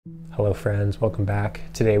Hello friends, welcome back.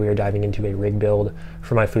 Today we are diving into a rig build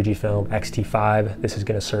for my Fujifilm XT5. This is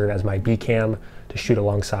going to serve as my B cam to shoot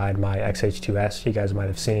alongside my X-H2S. You guys might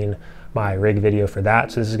have seen my rig video for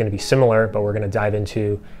that. So this is going to be similar, but we're going to dive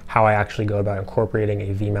into how I actually go about incorporating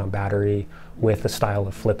a V-mount battery with the style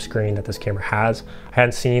of flip screen that this camera has. I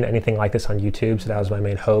hadn't seen anything like this on YouTube, so that was my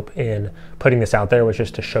main hope in putting this out there, was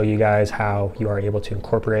just to show you guys how you are able to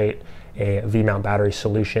incorporate a V-mount battery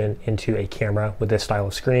solution into a camera with this style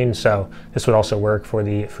of screen. So this would also work for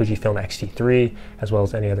the Fujifilm X-T3 as well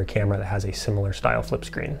as any other camera that has a similar style flip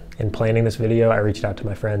screen. In planning this video, I reached out to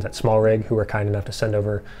my friends at smallrig who were kind enough to send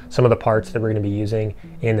over some of the parts that we're going to be using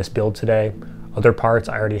in this build today. Other parts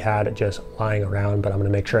I already had just lying around, but I'm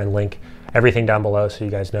going to make sure and link everything down below so you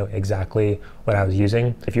guys know exactly what I was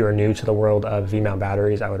using. If you are new to the world of V-mount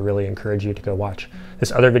batteries, I would really encourage you to go watch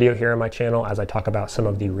this other video here on my channel as I talk about some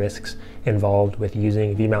of the risks involved with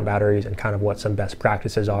using V-mount batteries and kind of what some best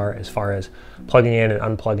practices are as far as plugging in and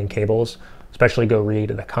unplugging cables. Especially go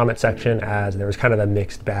read the comment section, as there was kind of a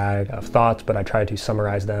mixed bag of thoughts, but I tried to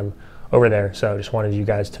summarize them over there. So I just wanted you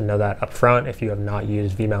guys to know that up front if you have not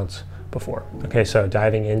used V-mounts before. Okay, so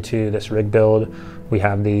diving into this rig build, we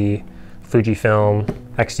have the Fujifilm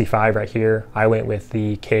XT5 right here. I went with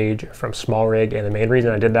the cage from smallrig, and the main reason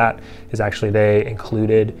I did that is actually they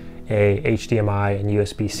included a HDMI and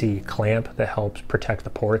USB-C clamp that helps protect the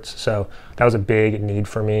ports. So that was a big need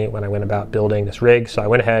for me when I went about building this rig. So I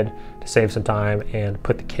went ahead to save some time and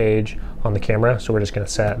put the cage on the camera. So we're just gonna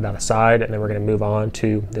set that aside, and then we're gonna move on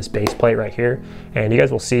to this base plate right here. And you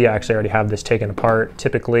guys will see I actually already have this taken apart.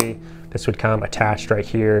 Typically, this would come attached right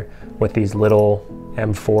here with these little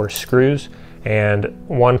M4 screws. And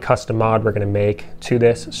one custom mod we're gonna make to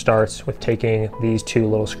this starts with taking these two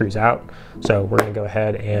little screws out. So we're gonna go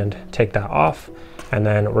ahead and take that off, and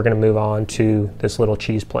then we're gonna move on to this little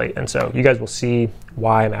cheese plate. And so you guys will see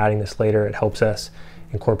why I'm adding this later. It helps us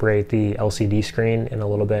incorporate the LCD screen in a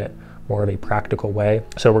little bit more of a practical way.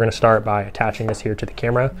 So we're gonna start by attaching this here to the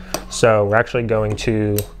camera. So we're actually going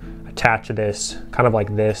to attach this kind of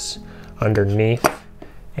like this underneath.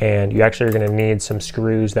 And you actually are going to need some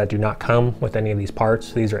screws that do not come with any of these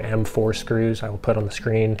parts. These are M4 screws. I will put on the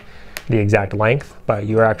screen the exact length, but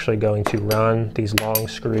you are actually going to run these long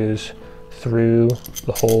screws through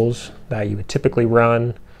the holes that you would typically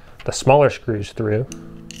run the smaller screws through.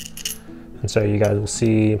 And so you guys will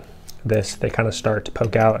see this, they kind of start to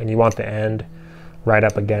poke out, and you want the end right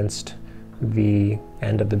up against the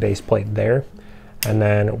end of the base plate there. And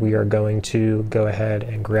then we are going to go ahead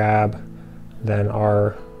and grab then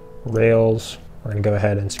our rails. We're gonna go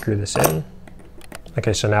ahead and screw this in.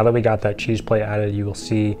 Okay, so now that we got that cheese plate added, you will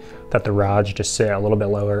see that the rods just sit a little bit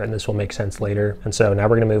lower, and this will make sense later. And so now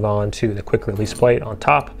we're gonna move on to the quick release plate on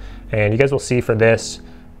top. And you guys will see for this,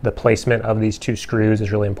 the placement of these two screws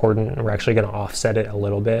is really important. And we're actually gonna offset it a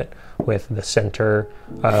little bit with the center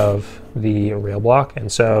of the rail block.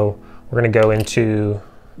 And so we're gonna go into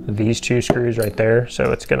these two screws right there.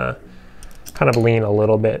 So it's gonna kind of lean a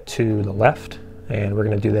little bit to the left, and we're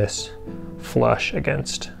going to do this flush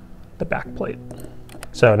against the back plate.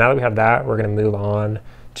 So now that we have that, we're going to move on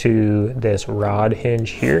to this rod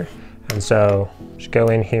hinge here. And so just go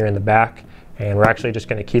in here in the back, and we're actually just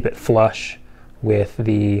going to keep it flush with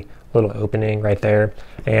the little opening right there.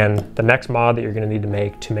 And the next mod that you're going to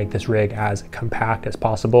need to make this rig as compact as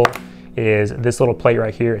possible is this little plate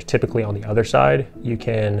right here is typically on the other side. You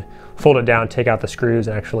can fold it down, take out the screws,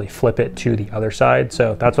 and actually flip it to the other side.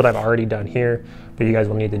 So that's what I've already done here, but you guys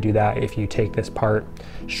will need to do that if you take this part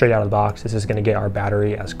straight out of the box. This is gonna get our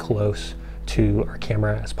battery as close to our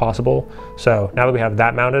camera as possible. So now that we have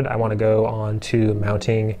that mounted, I wanna go on to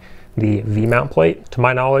mounting the V-mount plate. To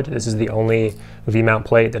my knowledge, this is the only V-mount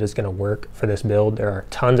plate that is going to work for this build. There are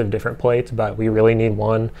tons of different plates, but we really need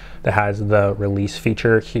one that has the release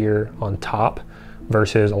feature here on top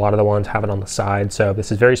versus a lot of the ones have it on the side. So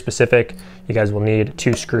this is very specific. You guys will need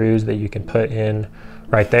two screws that you can put in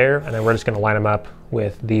right there, and then we're just going to line them up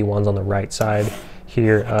with the ones on the right side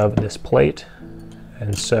here of this plate.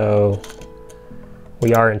 And so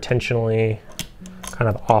we are intentionally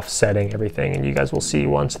kind of offsetting everything, and you guys will see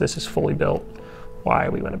once this is fully built why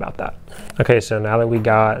we went about that. Okay, so now that we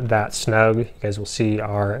got that snug, you guys will see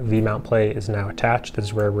our V-mount plate is now attached. This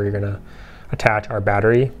is where we're gonna attach our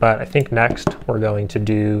battery, but I think next we're going to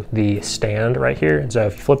do the stand right here. And so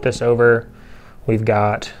if you flip this over, we've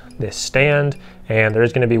got this stand, and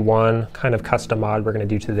there's gonna be one kind of custom mod we're gonna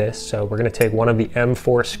do to this. So we're gonna take one of the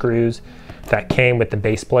M4 screws that came with the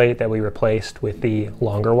base plate that we replaced with the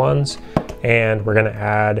longer ones, and we're gonna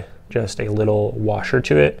add just a little washer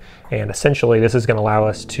to it. And essentially this is going to allow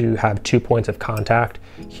us to have 2 points of contact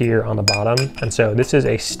here on the bottom. And so this is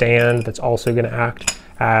a stand that's also going to act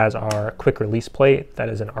as our quick release plate. That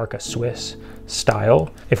is an Arca Swiss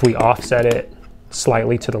style. If we offset it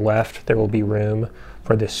slightly to the left, there will be room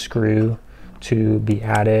for this screw to be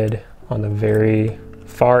added on the very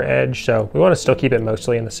far edge. So we want to still keep it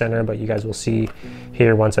mostly in the center, but you guys will see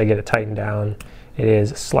here once I get it tightened down, it is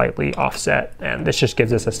slightly offset, and this just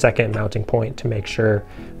gives us a second mounting point to make sure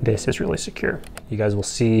this is really secure. You guys will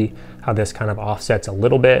see how this kind of offsets a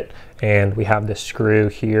little bit, and we have this screw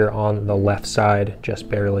here on the left side just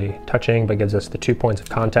barely touching, but gives us the 2 points of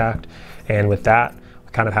contact. And with that,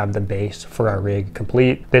 we kind of have the base for our rig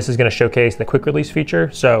complete. This is going to showcase the quick release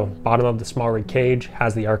feature. So bottom of the small rig cage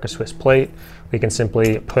has the Arca Swiss plate. We can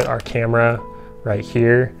simply put our camera right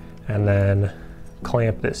here and then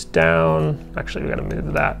clamp this down. Actually, we got to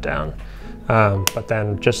move that down. But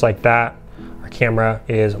then just like that, our camera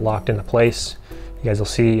is locked into place. You guys will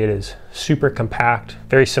see it is super compact,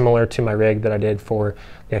 very similar to my rig that I did for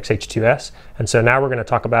the XH2S. And so now we're going to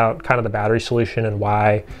talk about kind of the battery solution and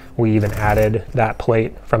why we even added that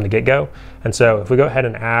plate from the get-go. And so if we go ahead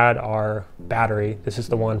and add our battery, this is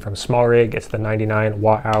the one from smallrig, it's the 99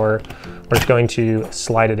 watt hour. We're just going to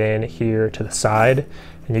slide it in here to the side,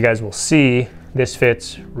 and you guys will see this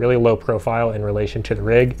fits really low profile in relation to the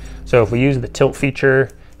rig. So if we use the tilt feature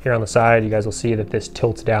here on the side, you guys will see that this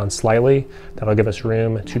tilts down slightly. That'll give us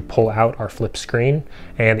room to pull out our flip screen.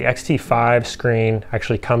 And the XT5 screen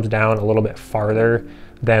actually comes down a little bit farther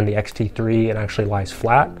than the XT3 and actually lies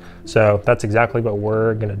flat. So that's exactly what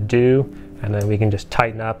we're gonna do. And then we can just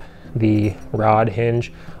tighten up the rod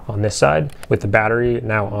hinge on this side. With the battery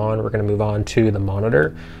now on, we're going to move on to the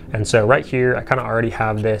monitor. And so right here, I kind of already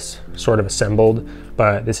have this sort of assembled,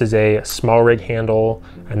 but this is a small rig handle,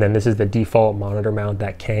 and then this is the default monitor mount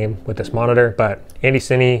that came with this monitor. But Andy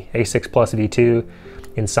Cine A6 Plus V2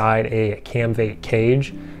 inside a Camvate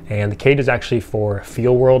cage, and the cage is actually for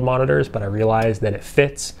field world monitors, but I realized that it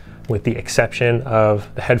fits, with the exception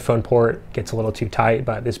of the headphone port gets a little too tight.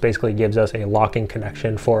 But this basically gives us a locking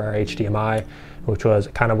connection for our HDMI, which was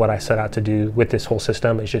kind of what I set out to do with this whole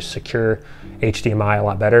system, is just secure HDMI a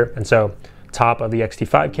lot better. And so top of the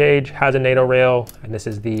XT5 cage has a NATO rail, and this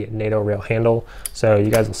is the NATO rail handle. So you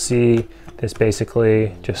guys will see this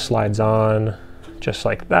basically just slides on just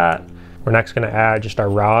like that. We're next going to add just our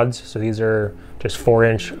rods. So these are just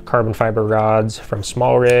 4-inch carbon fiber rods from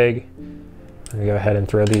smallrig. We go ahead and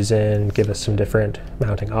throw these in, give us some different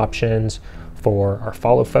mounting options for our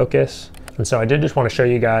follow focus. And so I did just want to show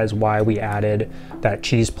you guys why we added that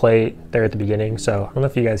cheese plate there at the beginning. So I don't know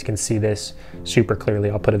if you guys can see this super clearly.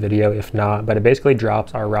 I'll put a video if not, but it basically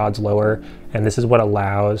drops our rods lower, and this is what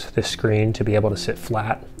allows the screen to be able to sit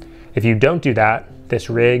flat. If you don't do that, this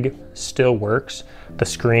rig still works. The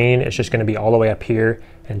screen is just going to be all the way up here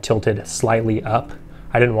and tilted slightly up.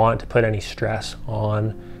 I didn't want to put any stress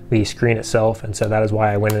on the screen itself, and so that is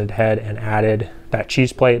why I went ahead and added that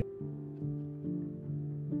cheese plate.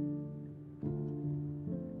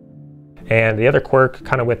 And the other quirk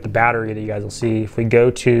kind of with the battery that you guys will see, if we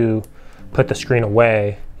go to put the screen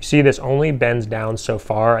away, you see this only bends down so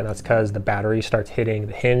far, and that's because the battery starts hitting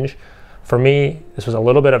the hinge. For me, this was a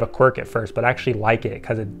little bit of a quirk at first, but I actually like it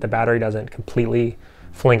because the battery doesn't completely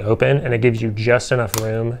fling open, and it gives you just enough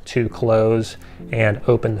room to close and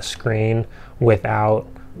open the screen without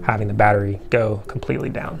having the battery go completely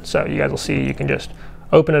down. So you guys will see you can just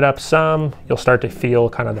open it up some, you'll start to feel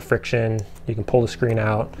kind of the friction. You can pull the screen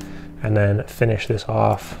out and then finish this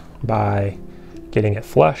off by getting it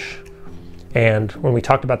flush. And when we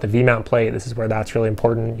talked about the V-mount plate, this is where that's really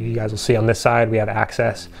important. You guys will see on this side we have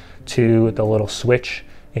access to the little switch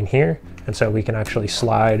in here, and so we can actually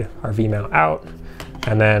slide our V-mount out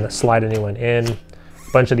and then slide a new one in. A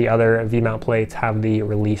bunch of the other V-mount plates have the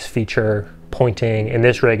release feature pointing. In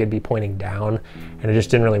this rig, it'd be pointing down, and it just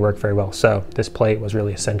didn't really work very well. So this plate was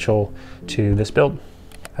really essential to this build.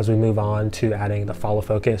 As we move on to adding the follow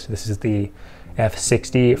focus, this is the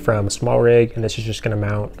F60 from smallrig, and this is just going to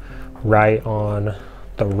mount right on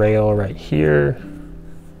the rail right here.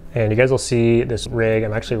 And you guys will see this rig,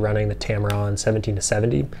 I'm actually running the Tamron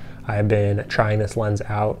 17-70. I've been trying this lens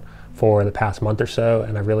out for the past month or so,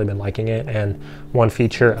 and I've really been liking it. And one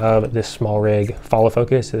feature of this smallrig follow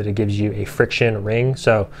focus is that it gives you a friction ring.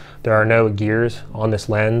 So there are no gears on this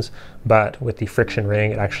lens, but with the friction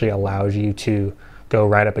ring, it actually allows you to go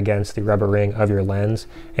right up against the rubber ring of your lens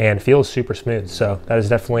and feels super smooth. So that is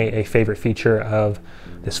definitely a favorite feature of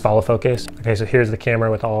this follow focus. Okay, so here's the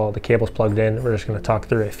camera with all the cables plugged in. We're just gonna talk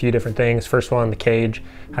through a few different things. First one, the cage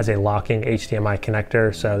has a locking HDMI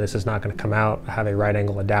connector, so this is not gonna come out. I have a right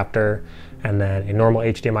angle adapter and then a normal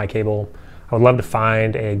HDMI cable. I would love to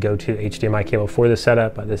find a go-to HDMI cable for this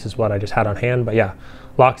setup, but this is what I just had on hand. But yeah,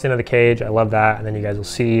 locks into the cage, I love that. And then you guys will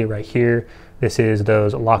see right here, this is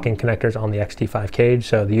those locking connectors on the XT5 cage.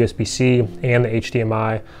 So the USB-C and the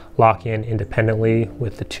HDMI lock in independently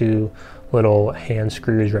with the two little hand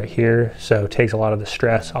screws right here. So it takes a lot of the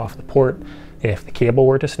stress off the port if the cable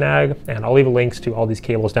were to snag. And I'll leave links to all these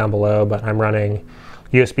cables down below, but I'm running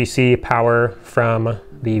USB-C power from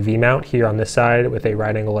the V-mount here on this side with a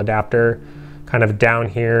right angle adapter kind of down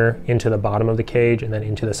here into the bottom of the cage and then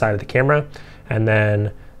into the side of the camera. And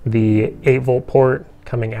then the 8-volt port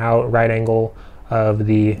coming out right angle of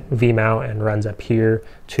the V-mount and runs up here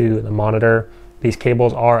to the monitor. These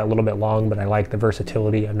cables are a little bit long, but I like the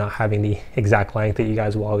versatility of not having the exact length that you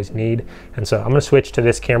guys will always need. And so I'm gonna switch to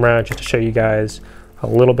this camera just to show you guys a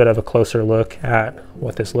little bit of a closer look at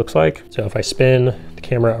what this looks like. So if I spin the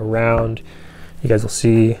camera around, you guys will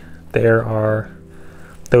see there are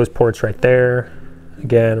those ports right there.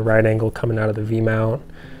 Again, right angle coming out of the V-mount.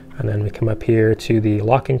 And then we come up here to the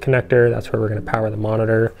locking connector. That's where we're gonna power the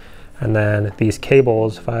monitor. And then these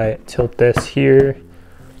cables, if I tilt this here,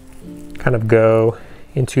 kind of go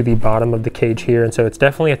into the bottom of the cage here. And so it's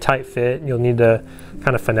definitely a tight fit. You'll need to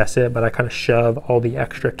kind of finesse it, but I kind of shove all the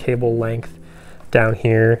extra cable length down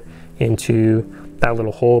here into that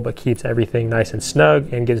little hole, but keeps everything nice and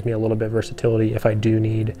snug and gives me a little bit of versatility if I do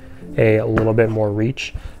need a little bit more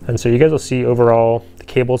reach. And so you guys will see overall, the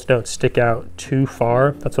cables don't stick out too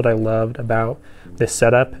far. That's what I loved about this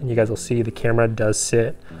setup. And you guys will see the camera does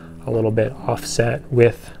sit a little bit offset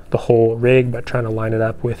with the whole rig, but trying to line it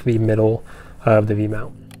up with the middle of the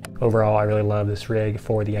V-mount. Overall, I really love this rig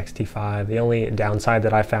for the XT5. The only downside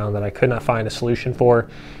that I found that I could not find a solution for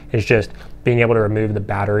is just being able to remove the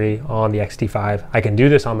battery on the XT5. I can do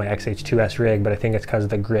this on my XH2S rig, but I think it's because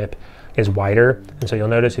the grip is wider. And so you'll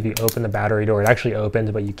notice if you open the battery door, it actually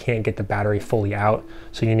opens, but you can't get the battery fully out.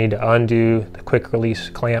 So you need to undo the quick release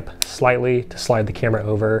clamp slightly to slide the camera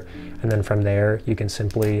over. And then from there, you can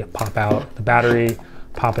simply pop out the battery,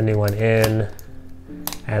 pop a new one in,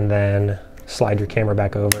 and then slide your camera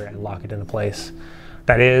back over and lock it into place.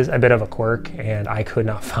 That is a bit of a quirk, and I could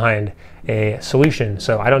not find a solution.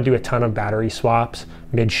 So I don't do a ton of battery swaps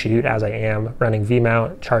mid-shoot, as I am running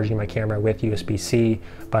V-mount, charging my camera with USB-C,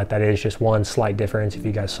 but that is just one slight difference. If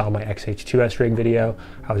you guys saw my XH2S rig video,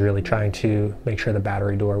 I was really trying to make sure the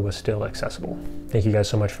battery door was still accessible. Thank you guys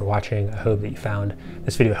so much for watching. I hope that you found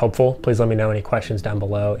this video helpful. Please let me know any questions down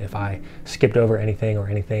below if I skipped over anything or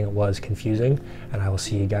anything was confusing, and I will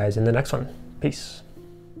see you guys in the next one. Peace.